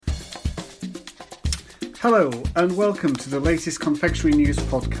Hello and welcome to the latest Confectionery News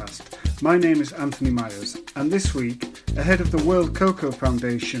podcast. My name is Anthony Myers, and this week, ahead of the World Cocoa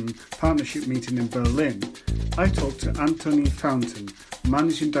Foundation partnership meeting in Berlin, I talked to Anthony Fountain,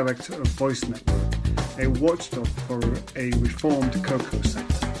 Managing Director of Voice Network, a watchdog for a reformed cocoa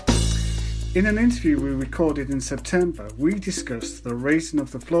sector. In an interview we recorded in September, we discussed the raising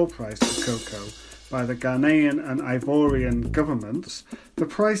of the floor price of cocoa by the Ghanaian and Ivorian governments, the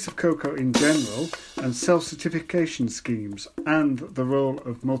price of cocoa in general, and self-certification schemes, and the role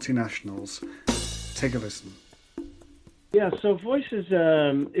of multinationals. Take a listen. Yeah, so Voice is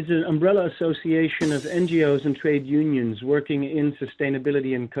an umbrella association of NGOs and trade unions working in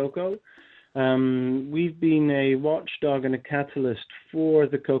sustainability in cocoa. We've been a watchdog and a catalyst for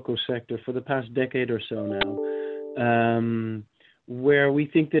the cocoa sector for the past decade or so now, where we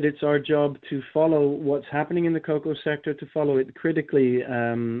think that it's our job to follow what's happening in the cocoa sector, to follow it critically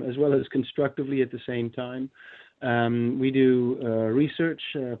as well as constructively at the same time. We do research,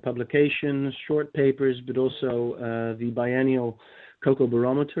 publications, short papers, but also the biennial Cocoa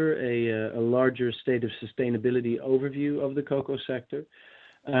Barometer, a larger state of sustainability overview of the cocoa sector.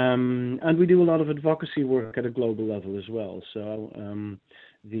 And we do a lot of advocacy work at a global level as well. So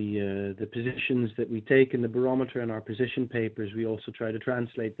the positions that we take in the barometer and our position papers, we also try to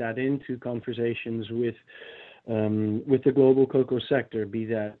translate that into conversations with the global cocoa sector, be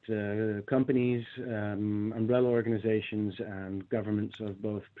that companies, umbrella organizations, and governments of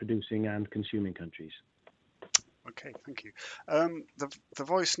both producing and consuming countries. Okay, thank you. The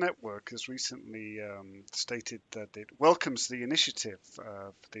Voice Network has recently stated that it welcomes the initiative,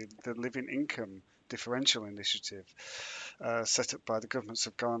 the Living Income Differential Initiative, set up by the governments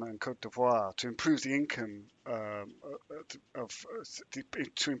of Ghana and Côte d'Ivoire to improve the income to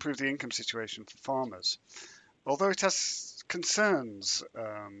improve the income situation for farmers. Although it has concerns,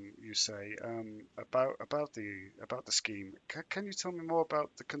 you say, about the scheme, can you tell me more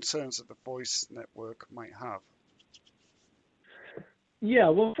about the concerns that the Voice Network might have? Yeah,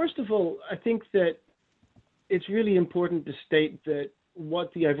 well, first of all, I think that it's really important to state that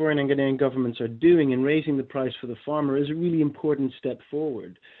what the Ivorian and Ghanaian governments are doing in raising the price for the farmer is a really important step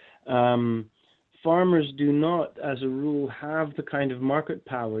forward. Farmers do not, as a rule, have the kind of market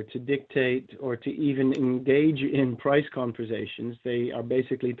power to dictate or to even engage in price conversations. They are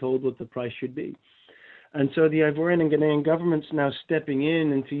basically told what the price should be. And so the Ivorian and Ghanaian governments now stepping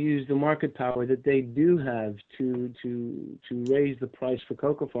in and to use the market power that they do have to raise the price for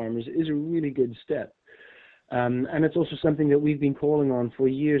cocoa farmers is a really good step. And it's also something that we've been calling on for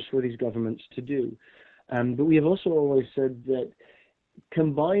years for these governments to do. But we have also always said that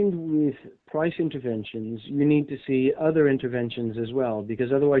combined with price interventions, you need to see other interventions as well,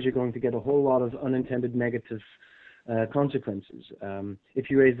 because otherwise you're going to get a whole lot of unintended negative consequences. If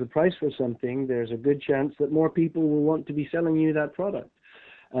you raise the price for something, there's a good chance that more people will want to be selling you that product.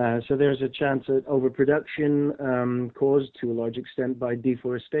 So there's a chance that overproduction caused to a large extent by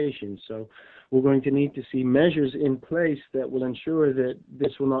deforestation. So we're going to need to see measures in place that will ensure that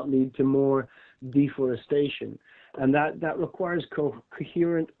this will not lead to more deforestation. And that requires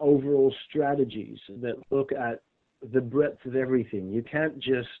coherent overall strategies that look at the breadth of everything. You can't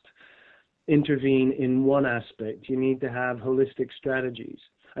just intervene in one aspect. You need to have holistic strategies.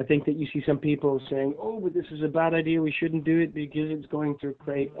 I think that you see some people saying, oh, but this is a bad idea, we shouldn't do it because it's going to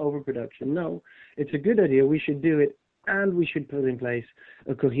create overproduction. No, it's a good idea, we should do it, and we should put in place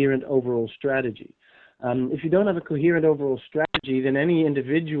a coherent overall strategy. If you don't have a coherent overall strategy, then any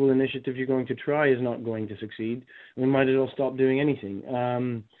individual initiative you're going to try is not going to succeed. We might as well stop doing anything.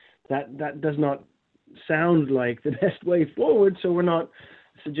 That does not sound like the best way forward, so we're not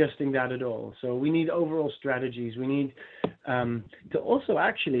suggesting that at all. So we need overall strategies. We need to also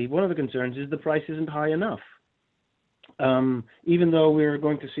actually, one of the concerns is the price isn't high enough. Even though we're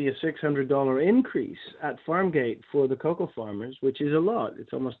going to see a $600 increase at Farmgate for the cocoa farmers, which is a lot,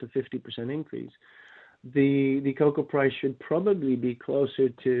 it's almost a 50% increase, the cocoa price should probably be closer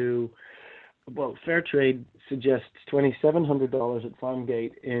to, well, Fairtrade suggests $2,700 at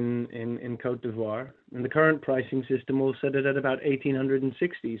Farmgate in Côte d'Ivoire, and the current pricing system will set it at about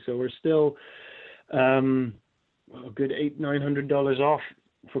 $1,860. So we're still a good $800-900 off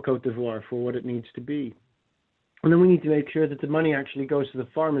for Côte d'Ivoire for what it needs to be. And then we need to make sure that the money actually goes to the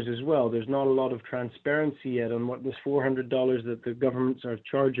farmers as well. There's not a lot of transparency yet on what this $400 that the governments are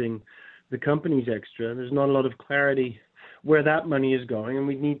charging the companies extra. There's not a lot of clarity where that money is going, and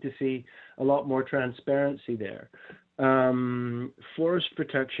we need to see a lot more transparency there. Forest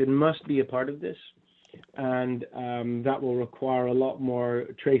protection must be a part of this. and that will require a lot more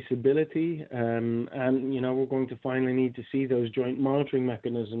traceability. And we're going to finally need to see those joint monitoring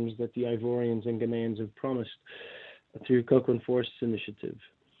mechanisms that the Ivorians and Ghanaians have promised through Cocoa and Forests Initiative.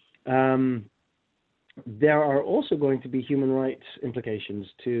 There are also going to be human rights implications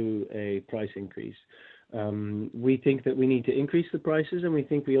to a price increase. We think that we need to increase the prices, and we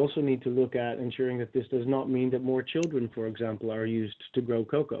think we also need to look at ensuring that this does not mean that more children, for example, are used to grow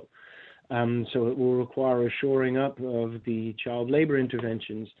cocoa. So it will require a shoring up of the child labor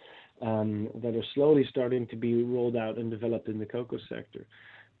interventions that are slowly starting to be rolled out and developed in the cocoa sector.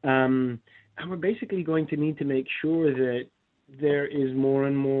 And we're basically going to need to make sure that there is more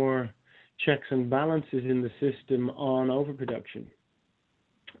and more checks and balances in the system on overproduction.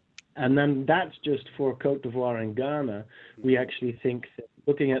 And then that's just for Côte d'Ivoire and Ghana. We actually think that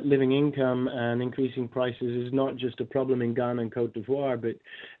looking at living income and increasing prices is not just a problem in Ghana and Côte d'Ivoire, but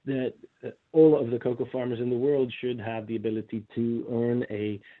that all of the cocoa farmers in the world should have the ability to earn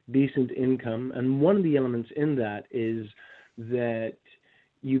a decent income. And one of the elements in that is that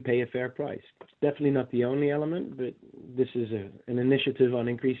you pay a fair price. It's definitely not the only element, but this is an initiative on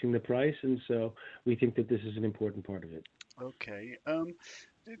increasing the price, and so we think that this is an important part of it. Okay.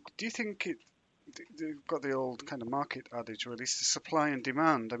 Do you think they've got the old kind of market adage, or at least the supply and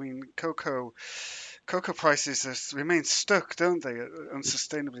demand? I mean, cocoa prices remain stuck, don't they, at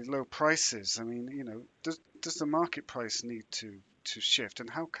unsustainably low prices? I mean, does the market price need to shift, and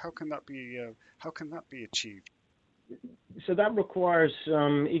how can that be achieved? So that requires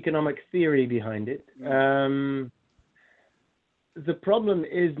some economic theory behind it. The problem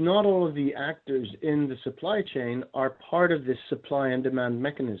is not all of the actors in the supply chain are part of this supply and demand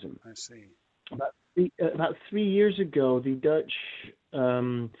mechanism. I see. About 3 years ago, the Dutch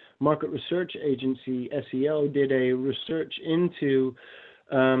market research agency, SEO, did a research into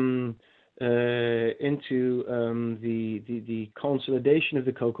the consolidation of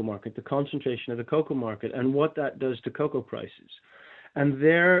the cocoa market, the concentration of the cocoa market, and what that does to cocoa prices. And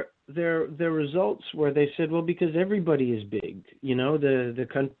their results were, they said, well, because everybody is big, the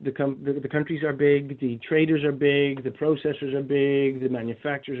countries are big, the traders are big, the processors are big, the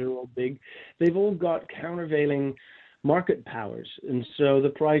manufacturers are all big. They've all got countervailing market powers, and so the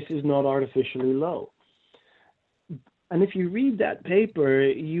price is not artificially low. And if you read that paper,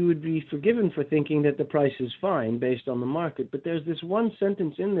 you would be forgiven for thinking that the price is fine based on the market. But there's this one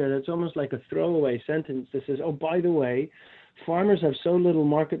sentence in there that's almost like a throwaway sentence that says, oh, by the way, farmers have so little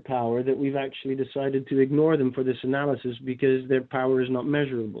market power that we've actually decided to ignore them for this analysis because their power is not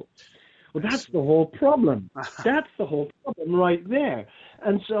measurable. Well, that's the whole problem. That's the whole problem right there.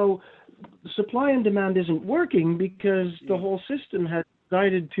 And so supply and demand isn't working because the whole system has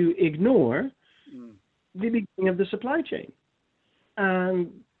decided to ignore the beginning of the supply chain.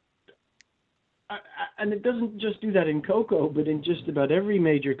 And it doesn't just do that in cocoa, but in just about every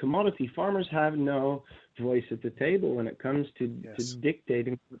major commodity. Farmers have no voice at the table when it comes to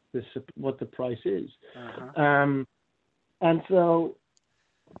dictating what the price is. And so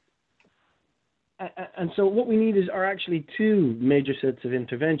what we need are actually two major sets of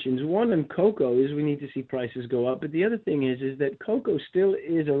interventions. One in cocoa is we need to see prices go up, but the other thing is that cocoa still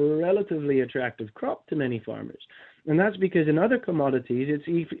is a relatively attractive crop to many farmers. And that's because in other commodities,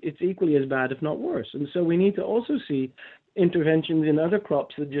 it's equally as bad, if not worse. And so we need to also see interventions in other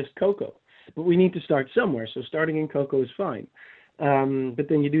crops than just cocoa. But we need to start somewhere. So starting in cocoa is fine. But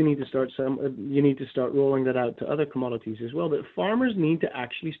then you do need to start rolling that out to other commodities as well. But farmers need to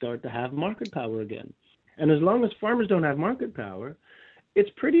actually start to have market power again. And as long as farmers don't have market power,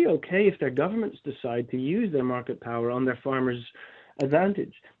 it's pretty okay if their governments decide to use their market power on their farmers'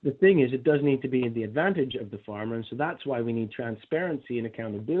 advantage. The thing is, it does need to be in the advantage of the farmer, and so that's why we need transparency and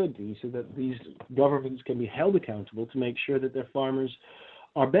accountability so that these governments can be held accountable to make sure that their farmers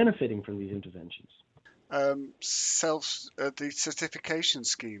are benefiting from these interventions. The certification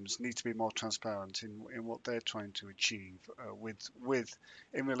schemes need to be more transparent in what they're trying to achieve with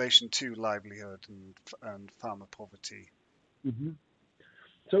in relation to livelihood and farmer poverty. Mm-hmm.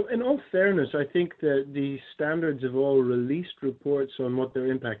 So in all fairness, I think that the standards have all released reports on what their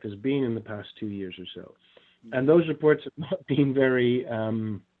impact has been in the past 2 years or so. And those reports have not been very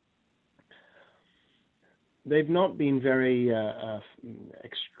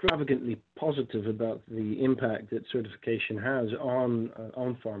extravagantly positive about the impact that certification has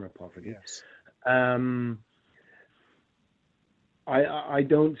on farmer poverty. Yes. I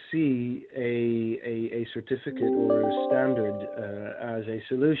don't see a certificate or a standard as a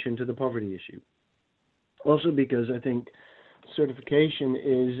solution to the poverty issue. Also because I think certification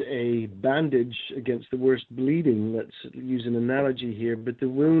is a bandage against the worst bleeding. Let's use an analogy here, but the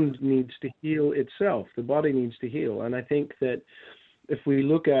wound needs to heal itself. The body needs to heal. And I think that if we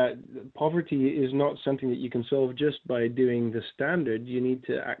look at poverty is not something that you can solve just by doing the standard. You need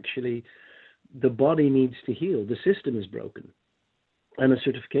to actually, the body needs to heal. The system is broken. And a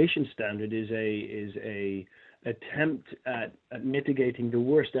certification standard is a attempt at mitigating the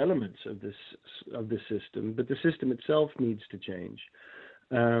worst elements of this system, but the system itself needs to change.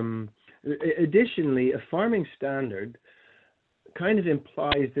 Additionally, a farming standard kind of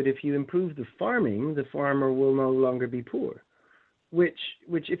implies that if you improve the farming, the farmer will no longer be poor, which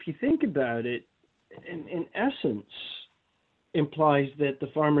if you think about it, in essence, implies that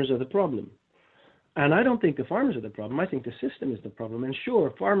the farmers are the problem. And I don't think the farmers are the problem. I think the system is the problem. And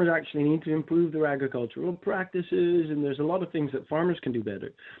sure, farmers actually need to improve their agricultural practices, and there's a lot of things that farmers can do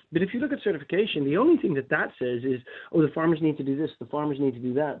better. But if you look at certification, the only thing that says is, oh, the farmers need to do this, the farmers need to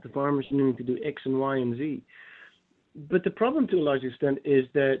do that, the farmers need to do X and Y and Z. But the problem to a large extent is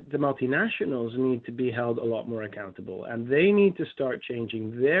that the multinationals need to be held a lot more accountable, and they need to start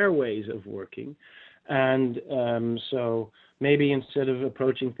changing their ways of working. And so maybe instead of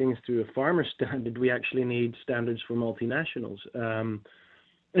approaching things through a farmer standard, we actually need standards for multinationals.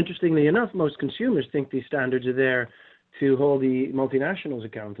 Interestingly enough, most consumers think these standards are there to hold the multinationals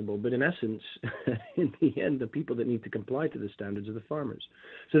accountable, but in essence, in the end, the people that need to comply to the standards are the farmers.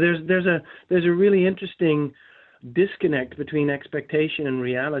 So there's a really interesting disconnect between expectation and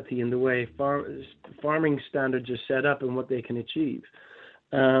reality in the way farming standards are set up and what they can achieve.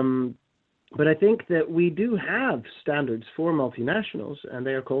 But I think that we do have standards for multinationals, and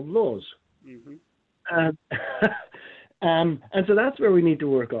they are called laws. Mm-hmm. And so that's where we need to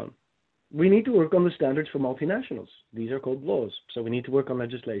work on. We need to work on the standards for multinationals. These are called laws. So we need to work on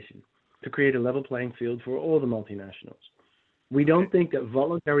legislation to create a level playing field for all the multinationals. We don't think that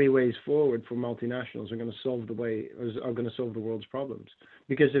voluntary ways forward for multinationals are going to solve the world's problems,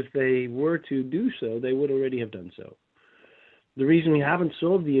 because if they were to do so, they would already have done so. The reason we haven't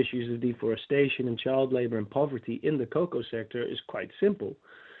solved the issues of deforestation and child labor and poverty in the cocoa sector is quite simple.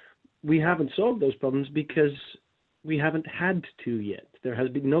 We haven't solved those problems because we haven't had to yet. There has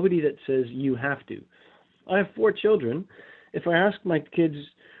been nobody that says you have to. I have 4 children. If I ask my kids,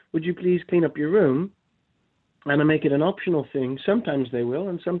 would you please clean up your room, and I make it an optional thing, sometimes they will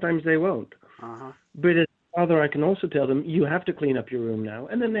and sometimes they won't. Uh-huh. But as a father, I can also tell them, you have to clean up your room now,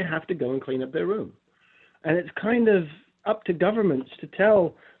 and then they have to go and clean up their room. And it's kind of up to governments to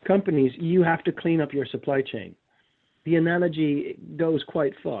tell companies, you have to clean up your supply chain. The analogy goes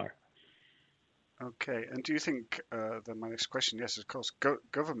quite far. Okay, and do you think, then my next question, yes, of course,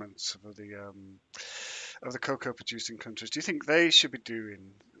 governments of the cocoa producing countries, do you think they should be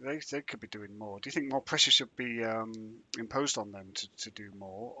they could be doing more? Do you think more pressure should be imposed on them to do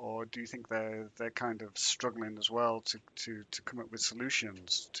more, or do you think they're kind of struggling as well to come up with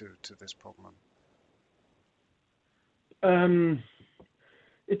solutions to this problem?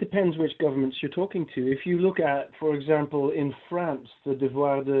 It depends which governments you're talking to. If you look at, for example, in France, the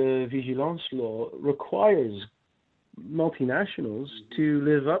devoir de vigilance law requires multinationals to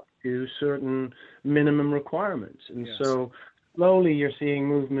live up to certain minimum requirements. And so slowly you're seeing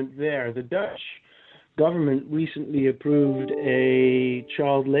movement there. The Dutch government recently approved a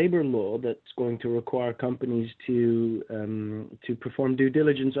child labor law that's going to require companies to perform due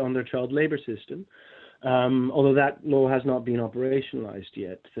diligence on their child labor system. Although that law has not been operationalized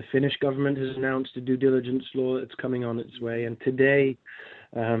yet. The Finnish government has announced a due diligence law that's coming on its way. And today,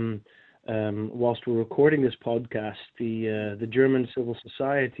 whilst we're recording this podcast, the German civil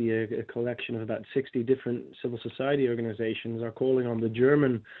society, a collection of about 60 different civil society organizations, are calling on the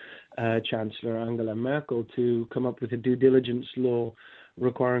German Chancellor Angela Merkel to come up with a due diligence law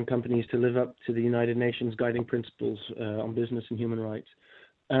requiring companies to live up to the United Nations guiding principles on business and human rights.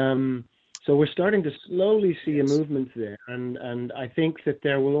 So we're starting to slowly see a movement there, and I think that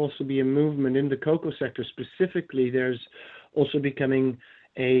there will also be a movement in the cocoa sector specifically. There's also becoming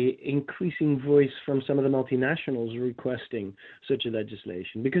a increasing voice from some of the multinationals requesting such a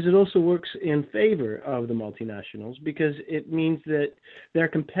legislation, because it also works in favor of the multinationals, because it means that their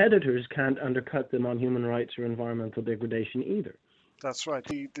competitors can't undercut them on human rights or environmental degradation either. That's right.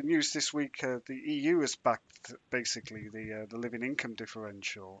 The news this week, the EU has backed basically the living income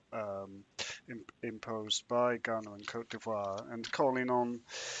differential. imposed by Ghana and Cote d'Ivoire, and calling on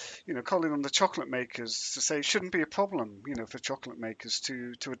the chocolate makers to say it shouldn't be a problem, for chocolate makers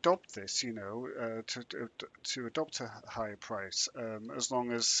to adopt this, to adopt a higher price, as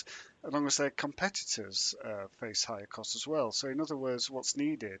long as their competitors face higher costs as well. So in other words, what's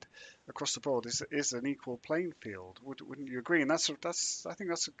needed across the board is an equal playing field. Wouldn't you agree? And I think that's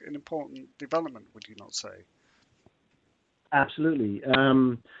an important development. Would you not say? Absolutely.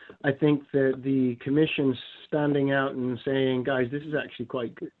 I think that the Commission standing out and saying, guys, this is actually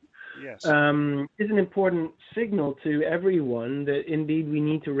quite good, yes, is an important signal to everyone that indeed we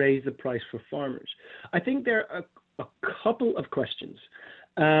need to raise the price for farmers. I think there are a couple of questions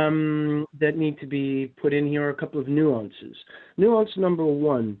that need to be put in here, a couple of nuances. Nuance number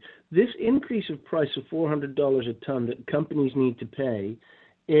one, this increase of price of $400 a ton that companies need to pay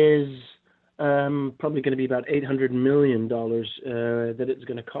is probably going to be about $800 million that it's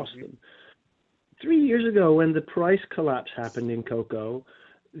going to cost them. 3 years ago, when the price collapse happened in cocoa,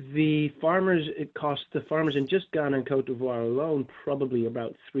 it cost the farmers in just Ghana and Cote d'Ivoire alone probably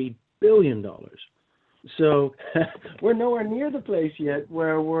about $3 billion. So we're nowhere near the place yet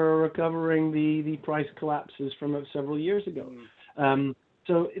where we're recovering the price collapses from several years ago.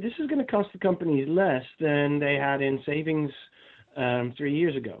 So this is going to cost the companies less than they had in savings 3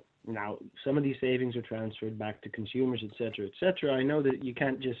 years ago. Now, some of these savings are transferred back to consumers, et cetera, et cetera. I know that you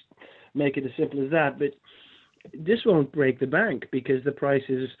can't just make it as simple as that, but this won't break the bank because the price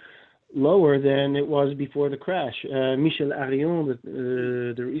is lower than it was before the crash. Michel Arion,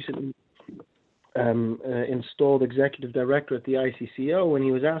 the recently installed executive director at the ICCO, when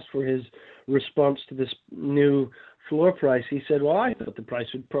he was asked for his response to this new floor price, he said, well, I thought the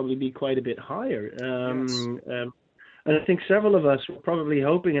price would probably be quite a bit higher. Yes. And I think several of us were probably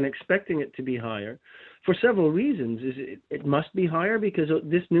hoping and expecting it to be higher for several reasons. It must be higher because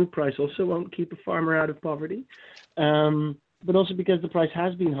this new price also won't keep a farmer out of poverty, but also because the price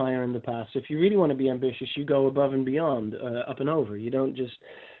has been higher in the past. So if you really want to be ambitious, you go above and beyond, up and over. You don't just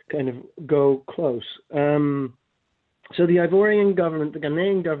kind of go close. So the Ivorian government, the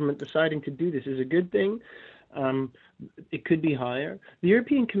Ghanaian government deciding to do this is a good thing. It could be higher. The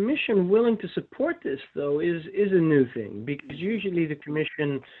European Commission willing to support this, though, is a new thing, because usually the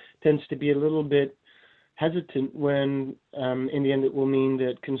Commission tends to be a little bit hesitant when, in the end, it will mean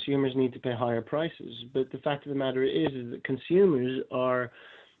that consumers need to pay higher prices. But the fact of the matter is that consumers are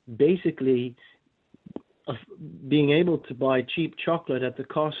basically being able to buy cheap chocolate at the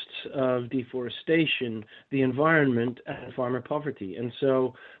costs of deforestation, the environment, and farmer poverty. And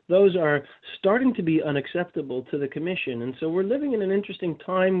so those are starting to be unacceptable to the Commission. And so we're living in an interesting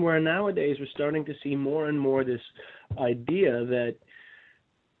time where nowadays we're starting to see more and more this idea that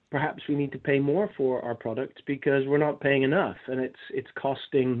perhaps we need to pay more for our products because we're not paying enough, and it's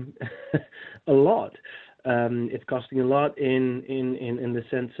costing a lot. It's costing a lot in the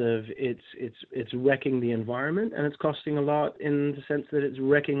sense of it's wrecking the environment, and it's costing a lot in the sense that it's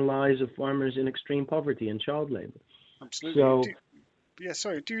wrecking lives of farmers in extreme poverty and child labor. Absolutely.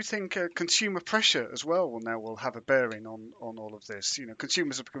 So, Do you think consumer pressure as well will have a bearing on all of this?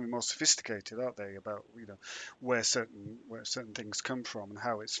 Consumers are becoming more sophisticated, aren't they, about where certain things come from and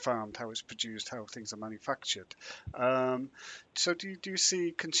how it's farmed, how it's produced, how things are manufactured. So do you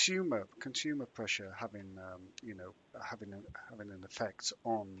see consumer pressure having an effect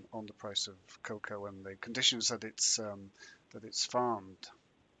on the price of cocoa and the conditions that it's farmed?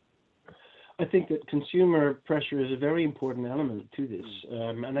 I think that consumer pressure is a very important element to this.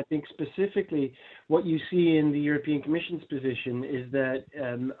 And I think specifically what you see in the European Commission's position is that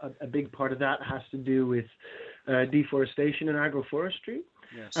a big part of that has to do with deforestation and agroforestry.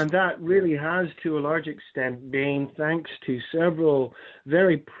 Yes. And that really has, to a large extent, been thanks to several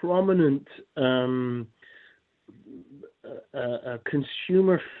very prominent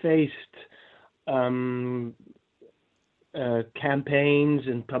consumer-faced campaigns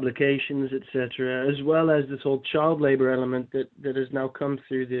and publications, etc., as well as this whole child labor element that has now come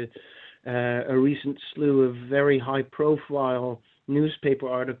through a recent slew of very high-profile newspaper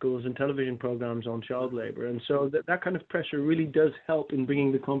articles and television programs on child labor. And so that kind of pressure really does help in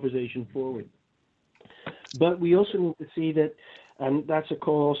bringing the conversation forward. But we also need to see that, and that's a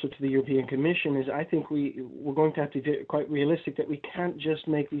call also to the European Commission, is I think we're going to have to be quite realistic that we can't just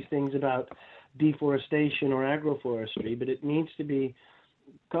make these things about deforestation or agroforestry, but it needs to be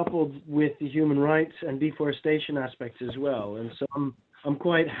coupled with the human rights and deforestation aspects as well. And so I'm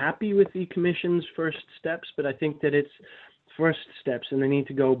quite happy with the Commission's first steps, but I think that it's first steps and they need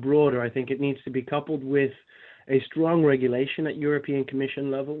to go broader. I think it needs to be coupled with a strong regulation at European Commission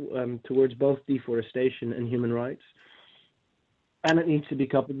level towards both deforestation and human rights. And it needs to be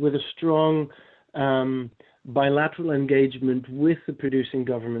coupled with a strong bilateral engagement with the producing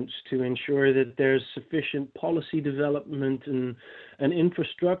governments to ensure that there's sufficient policy development and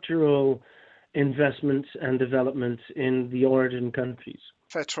infrastructural investments and developments in the origin countries.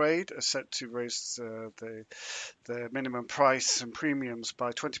 Fair trade is set to raise the minimum price and premiums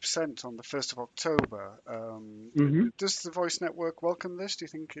by 20% on the 1st of October. Does the Voice Network welcome this? Do you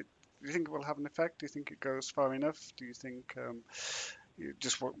think it will have an effect? Do you think it goes far enough? Do you think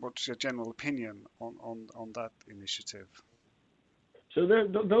just what's your general opinion on that initiative? So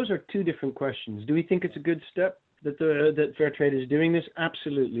those are two different questions. Do we think it's a good step that Fairtrade is doing this?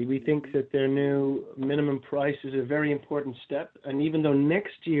 Absolutely. We think that their new minimum price is a very important step. And even though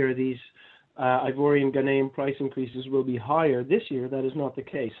next year these Ivorian Ghanaian price increases will be higher, this year that is not the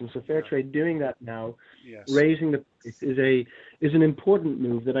case. And so Fairtrade doing that now, yes, raising the price is an important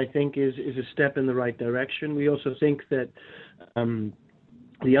move that I think is a step in the right direction. We also think that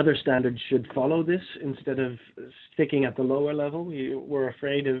the other standards should follow this instead of sticking at the lower level. We're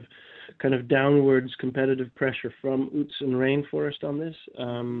afraid of kind of downwards competitive pressure from Oats and Rainforest on this.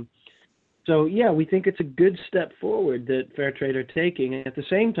 So yeah, we think it's a good step forward that Fairtrade are taking. At the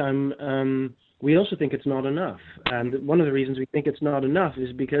same time, we also think it's not enough. And one of the reasons we think it's not enough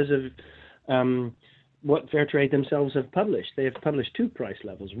is because of what Fairtrade themselves have published. They have published two price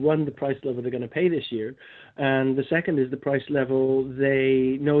levels. One, the price level they're going to pay this year, and the second is the price level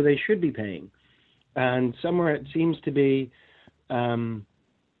they know they should be paying. And somewhere it seems to be, in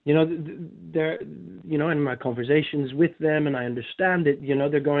my conversations with them, and I understand it,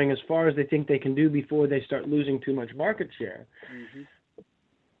 they're going as far as they think they can do before they start losing too much market share. Mm-hmm.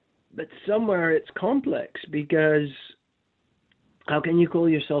 But somewhere it's complex, because how can you call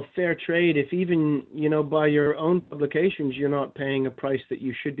yourself fair trade if even, by your own publications, you're not paying a price that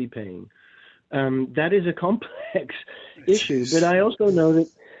you should be paying? That is a complex issue. But I also know that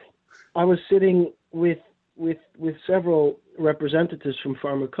I was sitting with several representatives from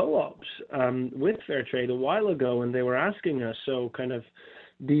farmer co-ops with Fairtrade a while ago, and they were asking us, so kind of,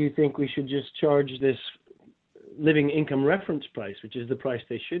 do you think we should just charge this living income reference price, which is the price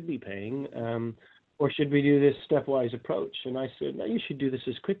they should be paying, or should we do this stepwise approach? And I said, no, you should do this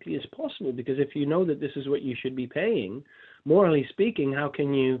as quickly as possible, because if you know that this is what you should be paying, morally speaking, how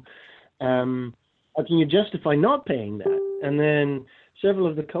can you justify not paying that? And then several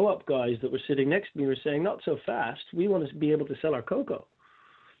of the co-op guys that were sitting next to me were saying, not so fast. We want to be able to sell our cocoa.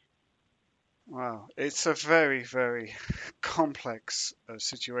 Wow. It's a very, very complex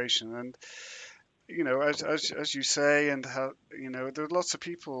situation. And, as you say, and how, there are lots of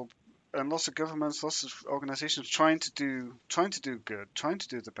people and lots of governments, lots of organizations trying to do good, trying to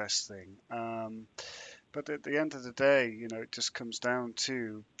do the best thing. But at the end of the day, it just comes down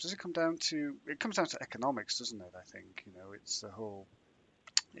to, it comes down to economics, doesn't it? I think, it's the whole,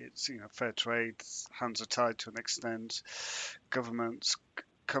 fair trade, hands are tied to an extent, governments,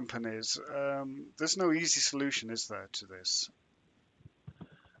 companies. There's no easy solution, is there, to this?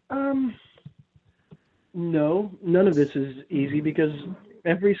 No, none of this is easy, because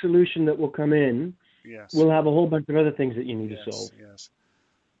every solution that will come in will have a whole bunch of other things that you need to solve. Yes.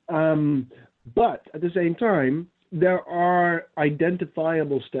 But at the same time, there are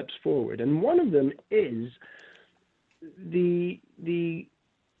identifiable steps forward. And one of them is the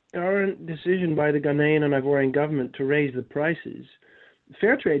current decision by the Ghanaian and Ivorian government to raise the prices.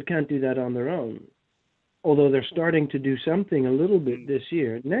 Fairtrade can't do that on their own, although they're starting to do something a little bit this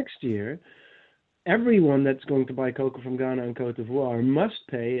year. Next year, everyone that's going to buy cocoa from Ghana and Cote d'Ivoire must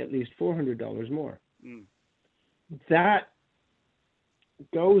pay at least $400 more. That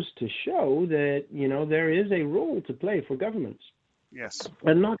goes to show that, there is a role to play for governments. Yes.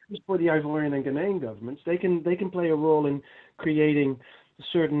 And not just for the Ivorian and Ghanaian governments. They can play a role in creating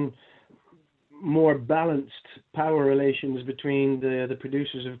certain more balanced power relations between the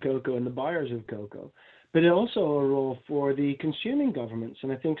producers of cocoa and the buyers of cocoa. But also a role for the consuming governments.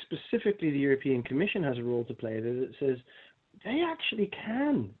 And I think specifically the European Commission has a role to play there that says they actually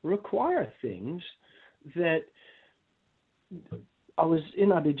can require things that... I was in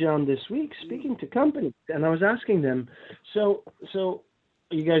Abidjan this week speaking to companies, and I was asking them, so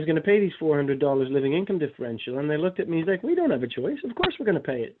are you guys going to pay these $400 living income differential? And they looked at me like, we don't have a choice. Of course we're going to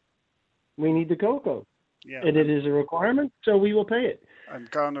pay it. We need the cocoa. Yeah. And it is a requirement, so we will pay it.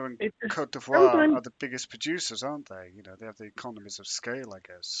 And Ghana and Cote d'Ivoire are the biggest producers, aren't they? They have the economies of scale, I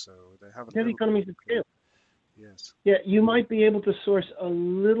guess. So they have the economies of scale. Yes. Yeah, you might be able to source a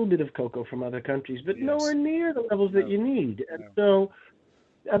little bit of cocoa from other countries, but nowhere near the levels that you need. And so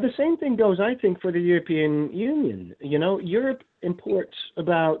the same thing goes, I think, for the European Union. Europe imports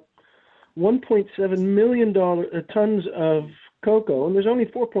about 1.7 million tons of cocoa, and there's only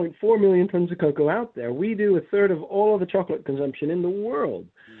 4.4 million tons of cocoa out there. We do a third of all of the chocolate consumption in the world.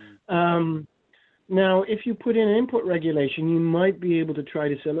 Now, if you put in an import regulation, you might be able to try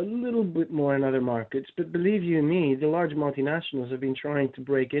to sell a little bit more in other markets. But believe you me, the large multinationals have been trying to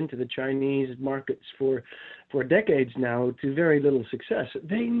break into the Chinese markets for decades now to very little success.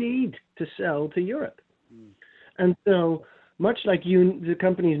 They need to sell to Europe. And so, much like the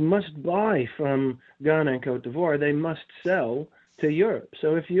companies must buy from Ghana and Cote d'Ivoire, they must sell to Europe.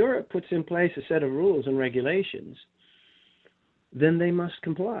 So if Europe puts in place a set of rules and regulations, then they must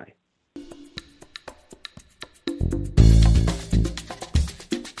comply.